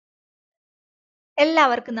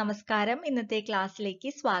എല്ലാവർക്കും നമസ്കാരം. ഇന്നത്തെ ക്ലാസ്സിലേക്ക്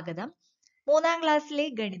സ്വാഗതം. മൂന്നാം ക്ലാസ്സിലെ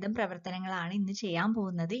ഗണിതം പ്രവർത്തനങ്ങളാണ് ഇന്ന് ചെയ്യാൻ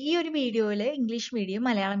പോകുന്നത്. ഈ ഒരു വീഡിയോയിൽ ഇംഗ്ലീഷ് മീഡിയം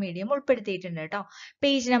മലയാളം മീഡിയം ഉൾപ്പെടുത്തിയിട്ടുണ്ട് കേട്ടോ.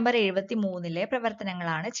 പേജ് നമ്പർ 73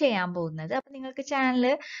 പ്രവർത്തനങ്ങളാണ് ചെയ്യാൻ പോകുന്നത്. അപ്പൊ നിങ്ങൾക്ക്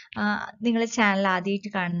നിങ്ങളുടെ ചാനൽ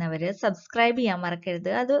ആദ്യമായിട്ട് കാണുന്നവർ സബ്സ്ക്രൈബ് ചെയ്യാൻ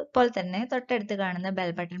മറക്കരുത്. അതുപോലെ തന്നെ തൊട്ടടുത്ത് കാണുന്ന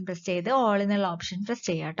ബെൽ ബട്ടൺ പ്രസ് ചെയ്ത് ഓൾ എന്നുള്ള ഓപ്ഷൻ പ്രസ്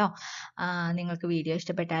ചെയ്യുക കേട്ടോ. നിങ്ങൾക്ക് വീഡിയോ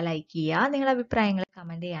ഇഷ്ടപ്പെട്ടാൽ ലൈക്ക് ചെയ്യുക. നിങ്ങളുടെ അഭിപ്രായങ്ങൾ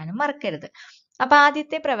കമന്റ് ചെയ്യാനും മറക്കരുത്. അപ്പൊ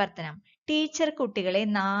ആദ്യത്തെ പ്രവർത്തനം, ടീച്ചർ കുട്ടികളെ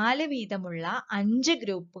 4 വീതമുള്ള 5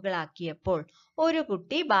 ഗ്രൂപ്പുകളാക്കിയപ്പോൾ ഒരു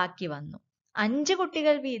കുട്ടി ബാക്കി വന്നു. 5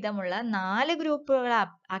 കുട്ടികൾ വീതമുള്ള 4 ഗ്രൂപ്പുകൾ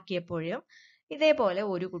ആക്കിയപ്പോഴും ഇതേപോലെ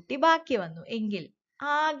ഒരു കുട്ടി ബാക്കി വന്നു എങ്കിൽ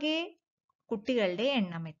ആകെ കുട്ടികളുടെ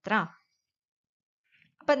എണ്ണം എത്ര?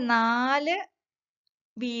 അപ്പൊ 4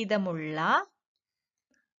 വീതമുള്ള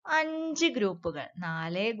 5 ഗ്രൂപ്പുകൾ,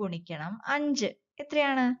 4 ഗുണിക്കണം 5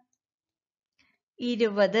 എത്രയാണ്?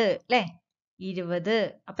 20 അല്ലെ? 20.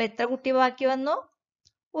 അപ്പൊ എത്ര കുട്ടി ബാക്കി വന്നു?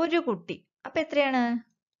 ഒരു കുട്ടി. അപ്പൊ എത്രയാണ്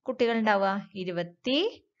കുട്ടികൾ ഉണ്ടാവുക?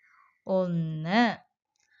 21.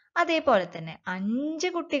 അതേപോലെ തന്നെ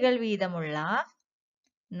 5 കുട്ടികൾ വീതമുള്ള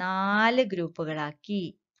 4 ഗ്രൂപ്പുകളാക്കി.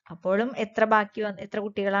 അപ്പോഴും എത്ര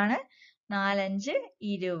കുട്ടികളാണ്? 4 5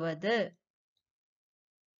 20.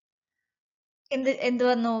 എന്ത്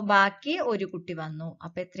വന്നു? ബാക്കി ഒരു കുട്ടി വന്നു.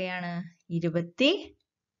 അപ്പൊ എത്രയാണ്? 21.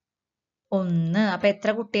 അപ്പൊ എത്ര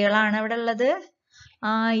കുട്ടികളാണ് അവിടെ ഉള്ളത്?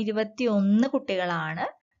 21 കുട്ടികളാണ്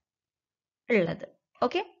ഉള്ളത്.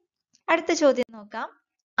 ഓക്കെ, അടുത്ത ചോദ്യം നോക്കാം.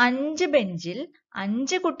 5 ബെഞ്ചിൽ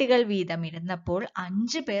 5 കുട്ടികൾ വീതം ഇരുന്നപ്പോൾ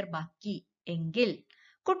 5 പേർ ബാക്കി എങ്കിൽ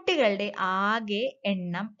കുട്ടികളുടെ ആകെ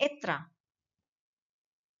എണ്ണം എത്ര?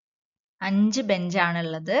 5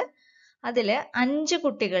 ബെഞ്ചാണുള്ളത്. അതില് 5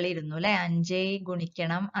 കുട്ടികൾ ഇരുന്നു അല്ലെ? 5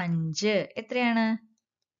 ഗുണിക്കണം 5 എത്രയാണ്?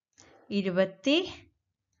 25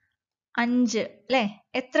 അല്ലെ?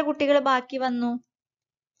 എത്ര കുട്ടികൾ ബാക്കി വന്നു?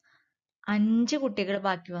 5 കുട്ടികൾ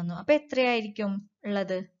ബാക്കി വന്നു. അപ്പൊ എത്രയായിരിക്കും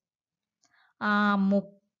ഉള്ളത്?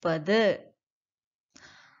 30.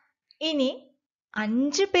 ഇനി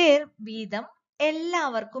 5 പേർ വീതം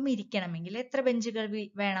എല്ലാവർക്കും ഇരിക്കണമെങ്കിൽ എത്ര ബെഞ്ചുകൾ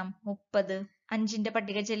വേണം? 30. 5ന്റെ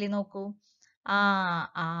പട്ടിക ചൊല്ലി നോക്കൂ.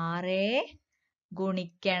 6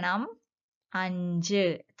 ഗുണിക്കണം 5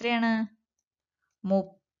 എത്രയാണ്?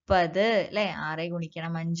 30 അല്ലെ? 6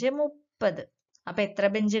 ഗുണിക്കണം 5 30. അപ്പൊ എത്ര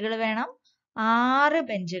ബെഞ്ചുകൾ വേണം? 6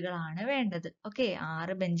 ബെഞ്ചുകളാണ് വേണ്ടത്. ഓക്കെ,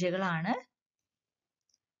 6 ബെഞ്ചുകളാണ്.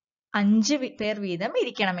 5 പേർ വീതം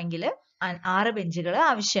ഇരിക്കണമെങ്കിൽ 6 ബെഞ്ചുകൾ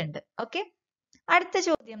ആവശ്യമുണ്ട്. ഓക്കെ, അടുത്ത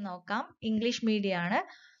ചോദ്യം നോക്കാം. ഇംഗ്ലീഷ് മീഡിയം ആണ്.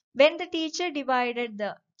 When the teacher divided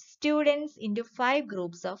the students into 5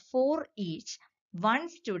 groups of 4 each, one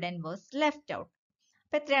student was left out.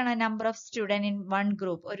 അപ്പൊ എത്രയാണ് number of student in one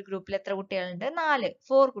group? ഒരു ഗ്രൂപ്പിൽ എത്ര കുട്ടികളുണ്ട്?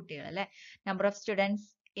 4 കുട്ടികൾ അല്ലെ? Number of students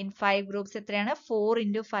in 5 groups എത്രയാണ്? 4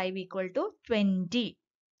 into 5 equal to 20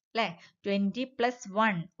 അല്ലെ? 20 plus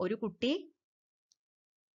 1, ഒരു കുട്ടി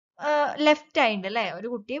ലെഫ്റ്റ് ആയിട്ടുണ്ട് അല്ലെ? ഒരു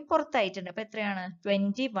കുട്ടി പുറത്തായിട്ടുണ്ട്. അപ്പൊ എത്രയാണ്?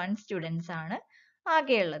 21 സ്റ്റുഡൻസ് ആണ്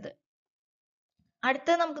ആകെയുള്ളത്.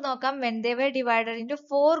 അടുത്തത് നമുക്ക് നോക്കാം. When they were divided into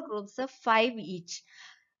 4 groups of 5 each.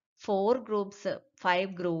 4 groups,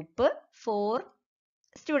 5 group, 4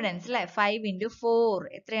 students അല്ലെ? 5 into 4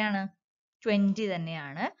 എത്രയാണ്? 20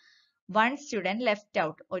 തന്നെയാണ്. 1 സ്റ്റുഡന്റ് ലെഫ്റ്റ്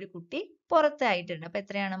ഔട്ട്, ഒരു കുട്ടി പുറത്തായിട്ടുണ്ട്. അപ്പൊ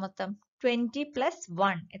എത്രയാണ് മൊത്തം? 20 plus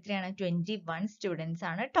 1 എത്രയാണ്? 21 സ്റ്റുഡൻസ്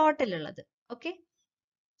ആണ് ടോട്ടൽ ഉള്ളത്. ഓക്കെ,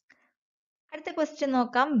 അടുത്ത ക്വസ്റ്റ്യൻ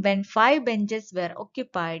നോക്കാം. When 5 benches were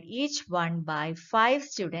occupied, each one by 5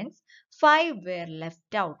 students, 5 were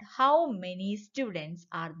left out. How many students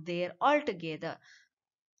are there altogether?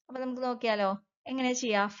 അപ്പൊ നമുക്ക് നോക്കിയാലോ എങ്ങനെ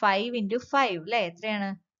ചെയ്യാം? 5 into 5 അല്ലെ?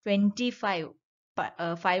 എത്രയാണ്? 25.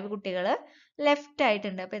 5 കുട്ടികൾ ലെഫ്റ്റ്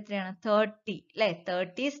ആയിട്ടുണ്ട്. അപ്പൊ എത്രയാണ്? 30 അല്ലെ?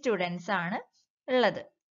 30 സ്റ്റുഡൻസ് ആണ് ഉള്ളത്.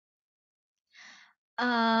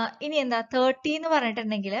 ഇനി എന്താ 30 എന്ന്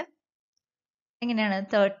പറഞ്ഞിട്ടുണ്ടെങ്കിൽ എങ്ങനെയാണ്?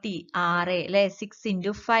 30 6 അല്ലെ? 6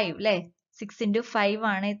 into 5 അല്ലെ? 6 into 5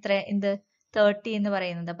 ആണ് എന്ത് 30 എന്ന്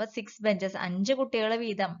പറയുന്നത്. അപ്പൊ 6 benches, 5 കുട്ടികൾ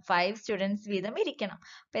വീതം, 5 സ്റ്റുഡൻസ് വീതം ഇരിക്കണം.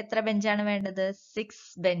 അപ്പൊ എത്ര ബെഞ്ചാണ് വേണ്ടത്? 6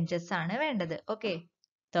 benches ആണ് വേണ്ടത്. ഓക്കെ,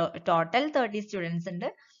 ടോട്ടൽ 30 സ്റ്റുഡൻസ് ഉണ്ട്,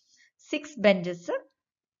 6 benches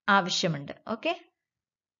ആവശ്യമുണ്ട്. ഓക്കെ,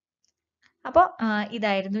 അപ്പൊ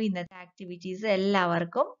ഇതായിരുന്നു ഇന്നത്തെ ആക്ടിവിറ്റീസ്.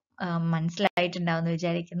 എല്ലാവർക്കും മനസ്സിലായിട്ടുണ്ടാവും എന്ന്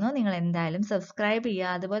വിചാരിക്കുന്നു. നിങ്ങൾ എന്തായാലും സബ്സ്ക്രൈബ്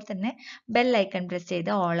ചെയ്യുക. അതുപോലെ തന്നെ ബെൽ ഐക്കൺ പ്രസ്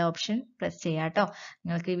ചെയ്ത് ഓൾ ഓപ്ഷൻ പ്രസ് ചെയ്യുക കേട്ടോ.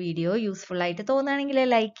 നിങ്ങൾക്ക് വീഡിയോ യൂസ്ഫുൾ ആയിട്ട് തോന്നുകയാണെങ്കിൽ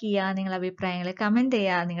ലൈക്ക് ചെയ്യുക, നിങ്ങളുടെ അഭിപ്രായങ്ങൾ കമന്റ്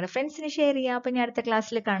ചെയ്യുക, നിങ്ങളുടെ ഫ്രണ്ട്സിന് ഷെയർ ചെയ്യുക. അപ്പൊ ഞാൻ അടുത്ത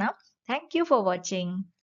ക്ലാസ്സിൽ കാണാം. Thank you for watching.